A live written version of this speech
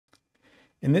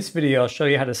In this video, I'll show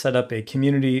you how to set up a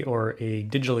community or a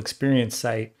digital experience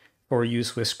site for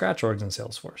use with Scratch orgs in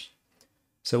Salesforce.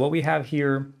 So what we have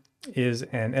here is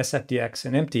an SFDX,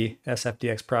 an empty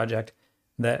SFDX project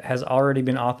that has already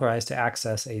been authorized to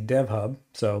access a dev hub.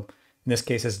 So in this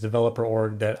case, it's a developer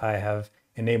org that I have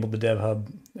enabled the dev hub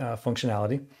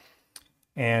functionality.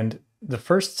 And the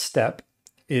first step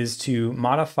is to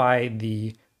modify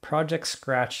the project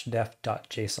scratch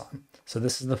def.json. So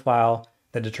this is the file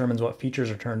that determines what features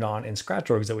are turned on in Scratch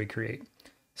orgs that we create.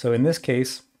 So in this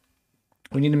case,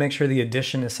 we need to make sure the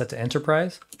edition is set to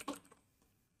enterprise.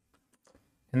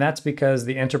 And that's because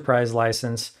the enterprise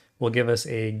license will give us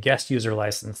a guest user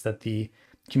license that the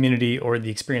community or the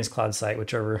Experience Cloud site,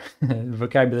 whichever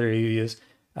vocabulary you use,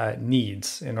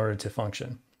 needs in order to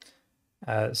function.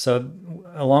 So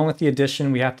along with the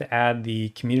edition, we have to add the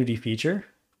community feature.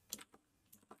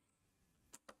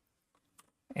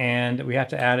 And we have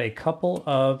to add a couple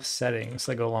of settings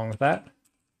that go along with that.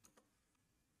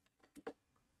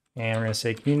 And we're going to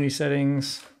say community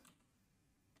settings.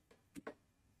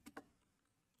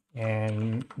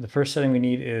 And the first setting we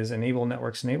need is enable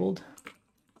networks enabled.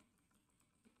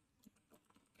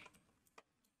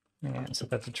 And set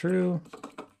that to true.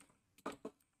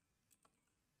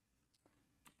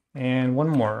 And one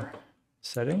more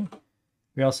setting.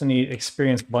 We also need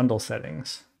experience bundle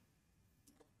settings.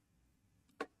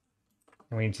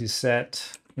 And we need to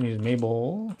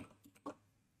enable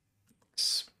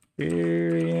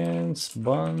experience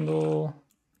bundle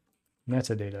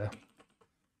metadata.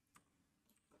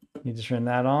 Need to turn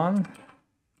that on.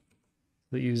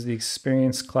 So use the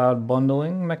Experience Cloud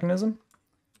bundling mechanism.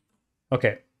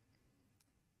 Okay.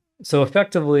 So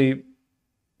effectively,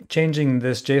 changing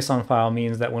this JSON file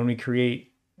means that when we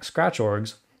create Scratch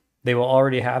orgs, they will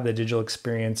already have the digital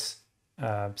experience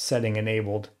setting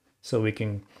enabled, so we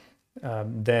can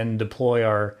then deploy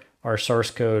our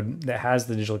source code that has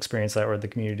the digital experience or the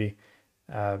community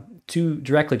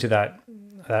directly to that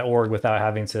org without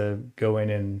having to go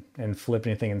in and flip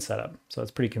anything in setup. So it's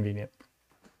pretty convenient.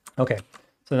 Okay,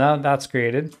 so now that's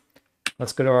created,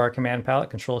 let's go to our command palette,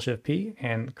 Control-Shift-P,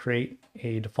 and create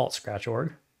a default Scratch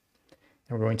org.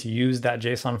 And we're going to use that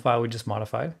JSON file we just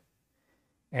modified.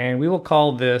 And we will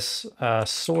call this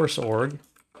source org,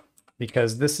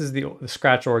 because this is the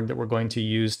Scratch org that we're going to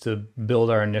use to build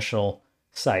our initial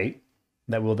site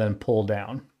that we'll then pull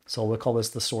down. So we'll call this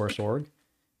the source org,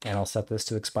 and I'll set this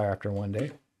to expire after 1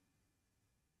 day.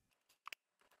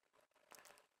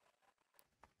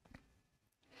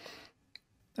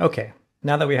 Okay,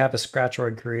 now that we have a Scratch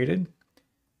org created,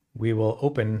 we will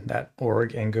open that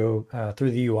org and go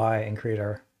through the UI and create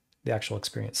the actual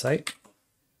experience site.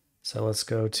 So let's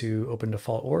go to open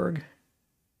default org.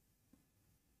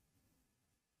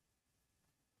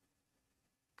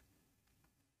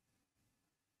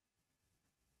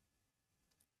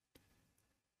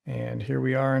 And here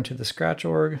we are into the Scratch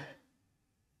org.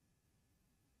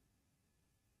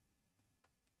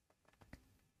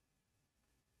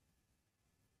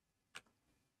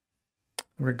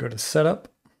 We're going to go to setup.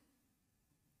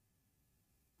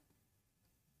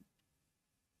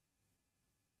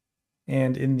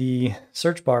 And in the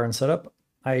search bar in setup,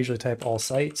 I usually type all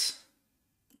sites.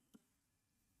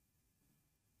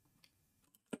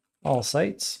 All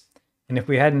sites. And if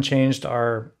we hadn't changed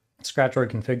our Scratch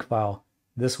org config file,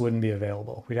 this wouldn't be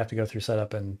available. We'd have to go through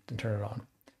setup and turn it on.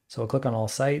 So we'll click on all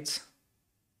sites.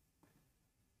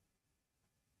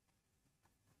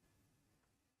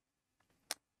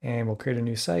 And we'll create a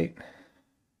new site.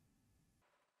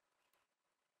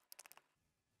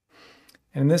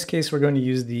 And in this case, we're going to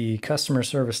use the customer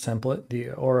service template,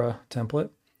 the Aura template,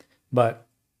 but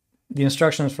the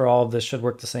instructions for all of this should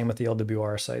work the same with the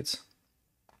LWR sites.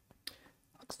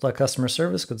 Select customer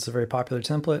service because it's a very popular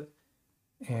template,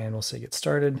 and we'll say get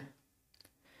started.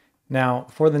 Now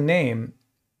for the name,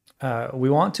 we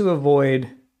want to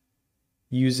avoid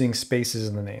using spaces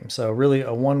in the name. So really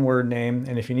a one-word name,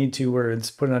 and if you need 2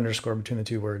 words, put an underscore between the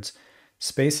 2 words.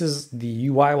 Spaces, the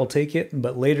UI will take it,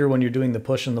 but later when you're doing the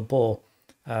push and the pull,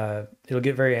 it'll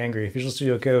get very angry. Visual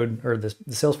Studio Code or the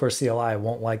Salesforce CLI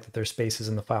won't like that there's spaces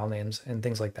in the file names and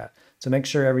things like that. So make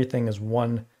sure everything is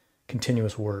one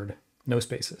continuous word, no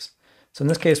spaces. So in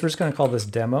this case, we're just going to call this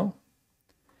demo,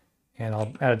 and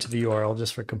I'll add it to the URL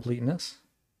just for completeness,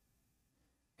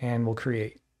 and we'll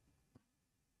create.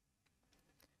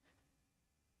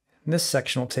 And this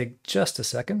section will take just a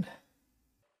second.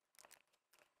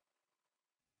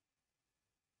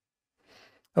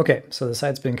 Okay, so the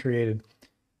site's been created.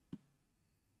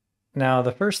 Now,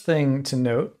 the first thing to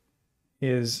note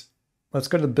is, let's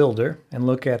go to the builder and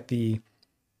look at the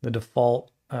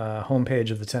default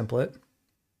homepage of the template.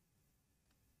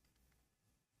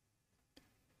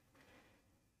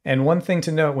 And one thing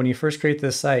to note when you first create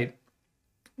this site,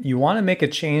 you want to make a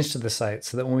change to the site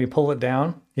so that when we pull it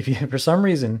down, if you, for some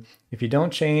reason, if you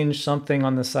don't change something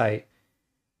on the site,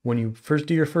 when you first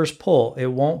do your first pull, it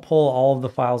won't pull all of the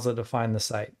files that define the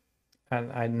site.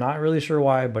 And I'm not really sure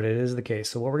why, but it is the case.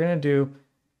 So what we're going to do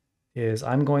is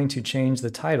I'm going to change the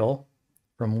title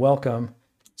from welcome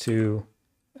to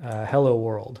hello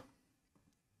world,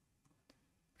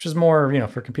 which is more,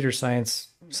 for computer science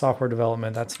software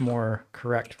development, that's more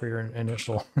correct for your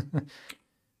initial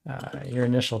your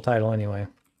initial title anyway.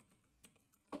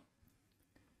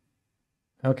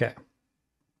 Okay.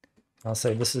 I'll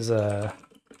say this is a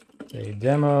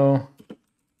demo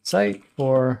site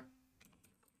for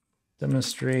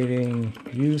demonstrating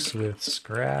use with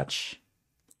Scratch.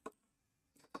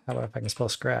 How about if I can spell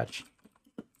Scratch?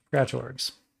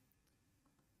 Scratch.orgs.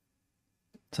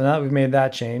 So now that we've made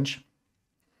that change,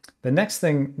 the next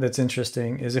thing that's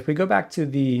interesting is if we go back to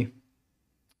the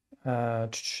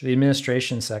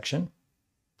administration section,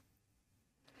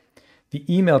 the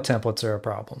email templates are a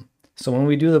problem. So when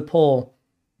we do the pull,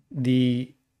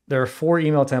 there are 4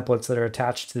 email templates that are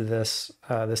attached to this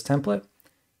this template,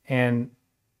 and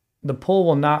the pull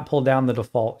will not pull down the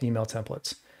default email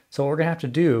templates. So what we're gonna have to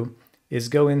do is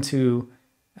go into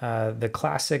the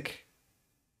classic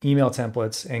email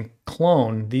templates and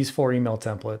clone these 4 email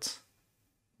templates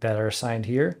that are assigned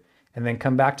here, and then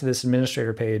come back to this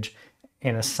administrator page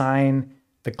and assign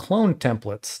the clone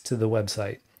templates to the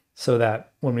website so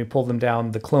that when we pull them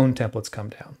down, the clone templates come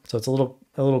down. So it's a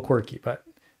little quirky, but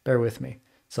bear with me.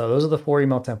 So those are the 4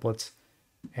 email templates.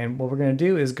 And what we're going to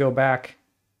do is go back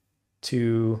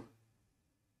to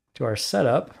our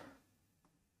setup.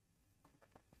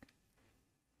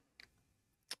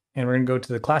 And we're going to go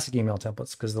to the classic email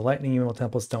templates because the Lightning email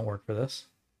templates don't work for this,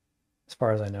 as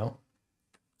far as I know.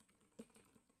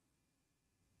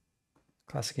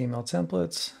 Classic email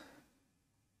templates.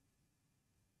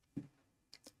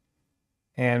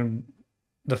 And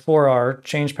the 4 are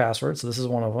change password. So this is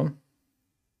one of them.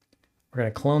 We're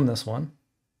going to clone this one.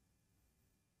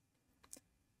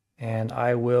 And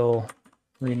I will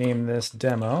rename this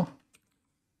demo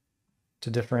to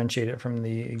differentiate it from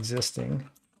the existing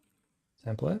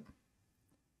template.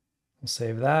 We'll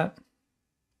save that.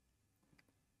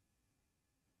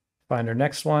 Find our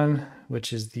next one,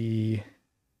 which is the,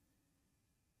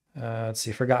 let's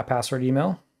see, forgot password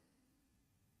email.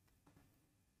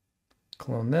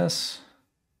 Clone this,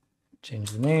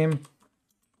 change the name.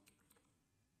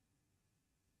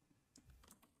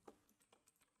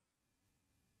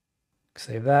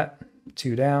 Save that,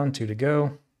 2 down, 2 to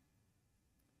go.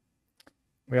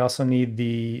 We also need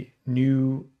the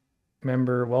new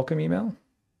member welcome email.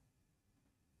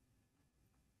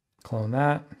 Clone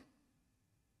that.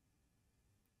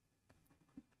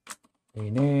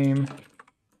 Rename.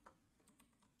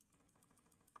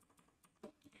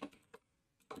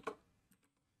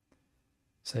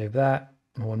 Save that.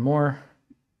 One more.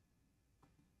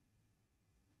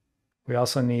 We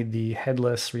also need the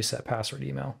headless reset password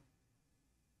email.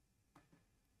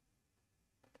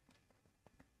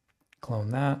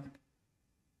 Clone that.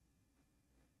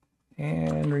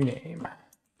 And rename.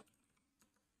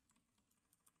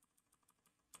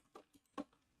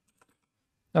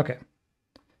 Okay.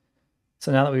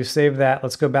 So now that we've saved that,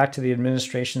 let's go back to the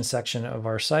administration section of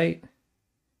our site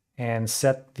and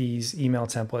set these email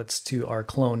templates to our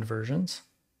cloned versions.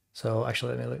 So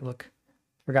actually, let me look.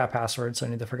 Forgot password. So I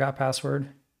need the forgot password.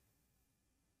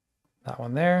 That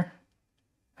one there.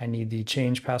 I need the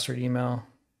change password email.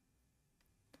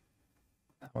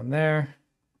 That one there.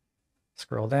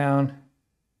 Scroll down.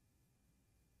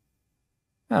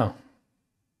 Oh.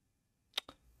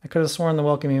 I could have sworn the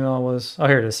welcome email was, oh,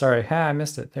 here it is. Sorry. I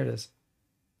missed it. There it is.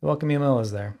 The welcome email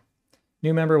is there.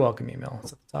 New member welcome email.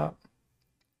 It's at the top.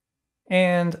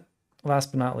 And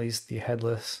last but not least, the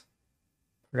headless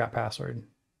forgot password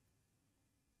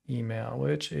email,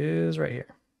 which is right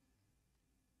here.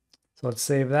 So let's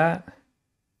save that.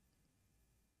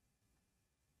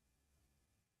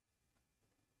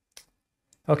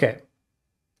 Okay.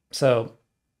 So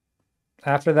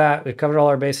after that, we've covered all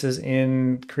our bases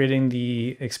in creating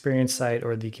the experience site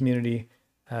or the community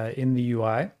in the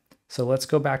UI. So let's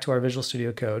go back to our Visual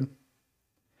Studio Code,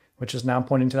 which is now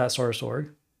pointing to that source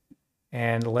org.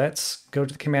 And let's go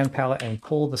to the command palette and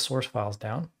pull the source files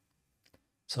down.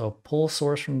 So pull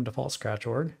source from default Scratch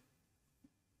org.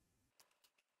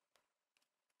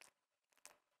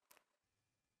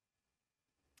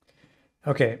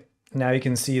 Okay, now you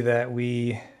can see that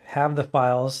we have the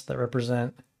files that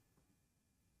represent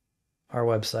our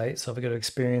website. So if we go to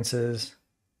experiences,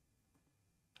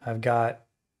 I've got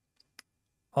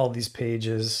all these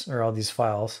pages or all these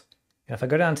files. And if I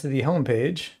go down to the home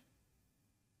page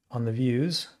on the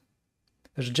views,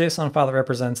 there's a JSON file that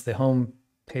represents the home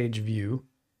page view.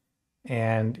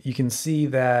 And you can see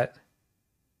that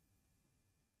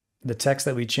the text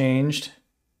that we changed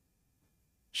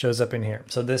shows up in here.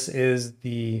 So this is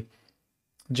the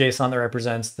JSON that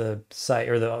represents the site,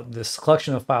 or this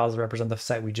collection of files that represent the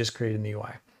site we just created in the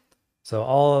UI. So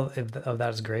all of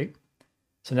that is great.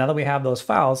 So now that we have those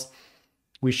files,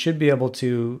 we should be able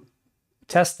to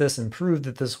test this and prove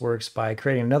that this works by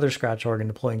creating another Scratch org and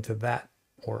deploying to that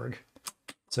org.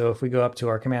 So if we go up to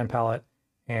our command palette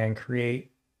and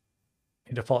create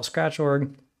a default Scratch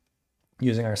org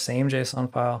using our same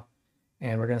JSON file,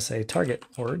 and we're going to say target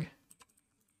org.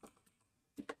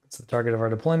 It's the target of our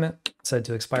deployment, set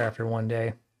to expire after 1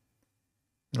 day.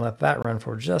 And let that run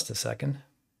for just a second.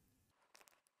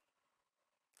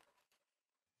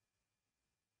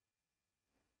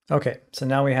 Okay, so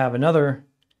now we have another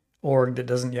org that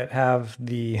doesn't yet have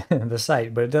the, the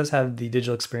site, but it does have the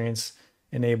digital experience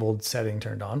enabled setting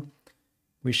turned on.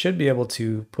 We should be able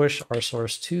to push our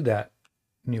source to that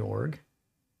new org.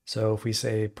 So if we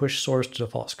say push source to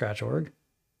default Scratch org,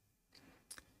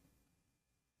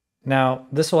 now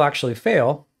this will actually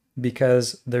fail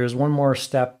because there's one more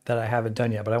step that I haven't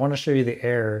done yet, but I want to show you the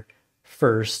error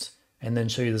first and then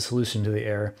show you the solution to the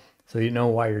error so you know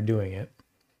why you're doing it.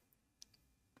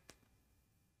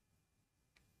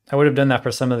 I would have done that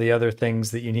for some of the other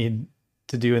things that you need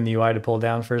to do in the UI to pull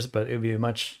down first, but it would be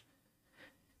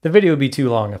the video would be too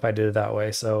long if I did it that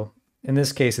way. So in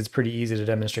this case, it's pretty easy to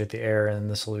demonstrate the error and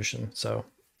the solution. So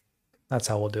that's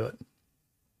how we'll do it.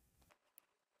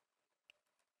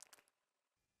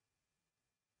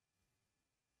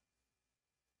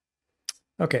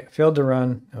 Okay, failed to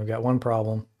run. We've got one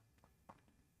problem.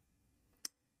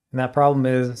 And that problem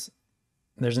is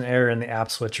there's an error in the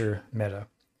app switcher meta.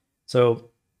 So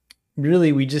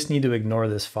really, we just need to ignore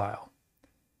this file.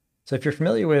 So if you're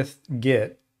familiar with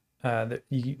Git,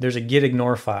 there's a git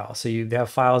ignore file. So you have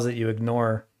files that you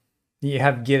ignore. You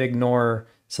have git ignore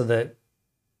so that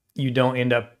you don't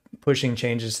end up pushing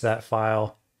changes to that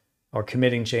file or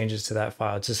committing changes to that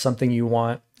file. It's just something you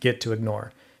want Git to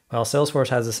ignore. Well, Salesforce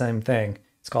has the same thing.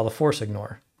 It's called a force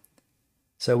ignore.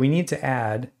 So we need to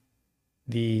add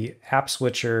the app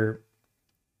switcher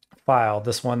file,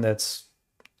 this one that's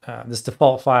this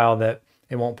default file that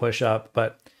it won't push up,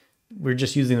 but we're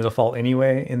just using the default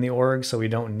anyway in the org, so we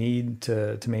don't need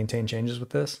to maintain changes with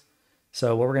this.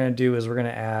 So what we're going to do is we're going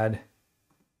to add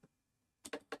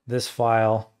this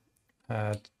file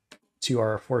to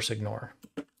our force ignore.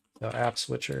 So app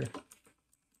switcher.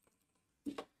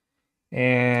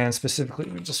 And specifically,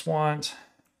 we just want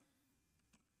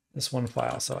this one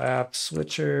file. So app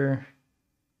switcher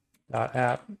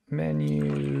 .app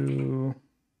menu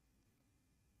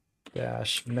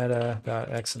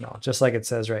 -meta.xml, just like it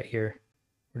says right here.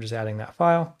 We're just adding that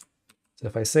file. So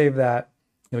if I save that,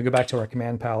 then we go back to our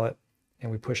command palette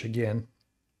and we push again.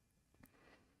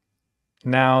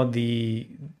 Now the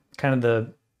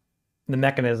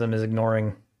mechanism is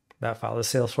ignoring that file. The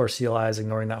Salesforce CLI is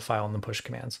ignoring that file in the push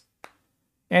commands.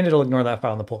 And it'll ignore that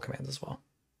file in the pull commands as well.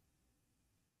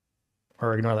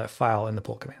 Or ignore that file in the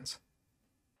pull commands.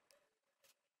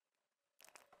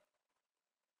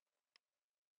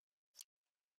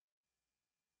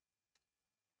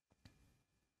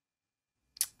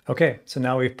 Okay, so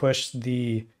now we've pushed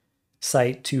the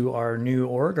site to our new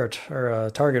org, our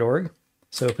target org.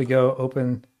 So if we go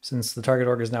open, since the target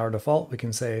org is now our default, we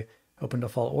can say open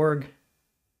default org.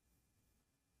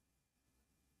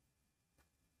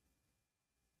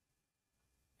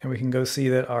 And we can go see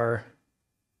that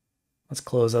let's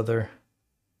close other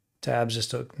tabs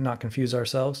just to not confuse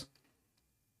ourselves.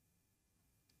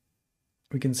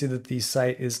 We can see that the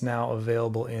site is now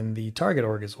available in the target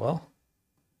org as well.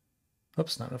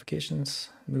 Oops, notifications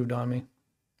moved on me.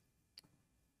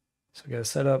 So we go to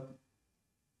setup,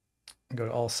 go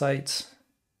to all sites.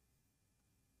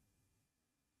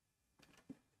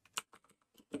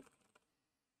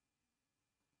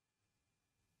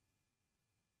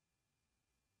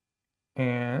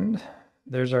 And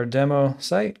there's our demo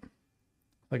site.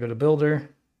 If I go to builder,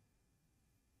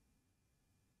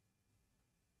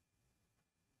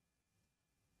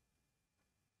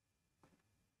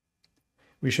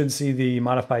 we should see the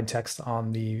modified text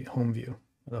on the home view,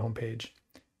 the home page.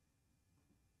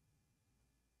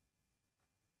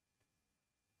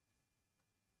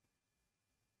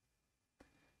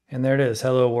 And there it is,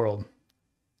 hello world.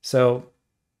 So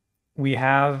we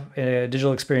have a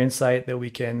digital experience site that we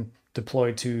can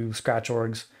deploy to Scratch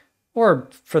orgs, or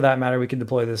for that matter, we can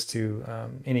deploy this to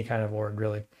any kind of org,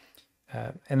 really.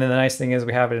 And then the nice thing is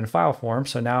we have it in file form.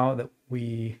 So now that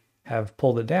we have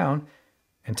pulled it down,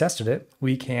 and tested it,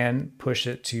 we can push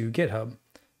it to GitHub.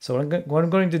 So what I'm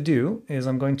going to do is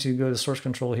I'm going to go to source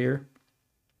control here,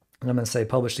 and I'm going to say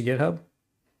publish to GitHub.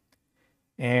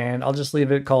 And I'll just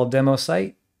leave it called demo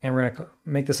site, and we're going to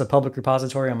make this a public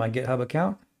repository on my GitHub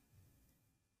account.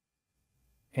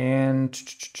 And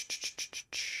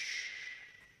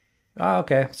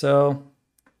okay, so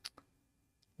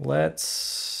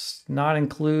let's not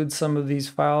include some of these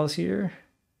files here.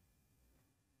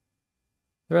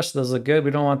 The rest of those look good.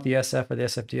 We don't want the SF or the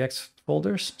SFDX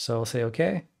folders, so I'll say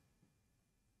okay.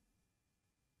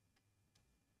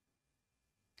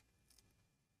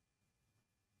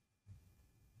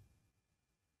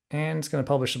 And it's going to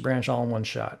publish the branch all in one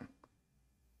shot.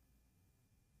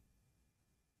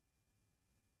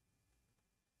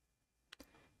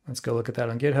 Let's go look at that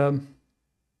on GitHub.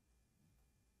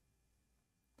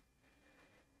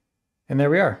 And there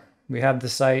we are. We have the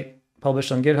site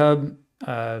published on GitHub.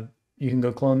 You can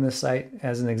go clone this site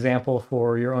as an example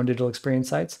for your own digital experience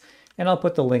sites. And I'll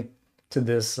put the link to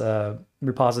this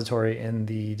repository in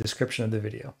the description of the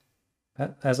video.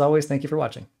 As always, thank you for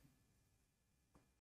watching.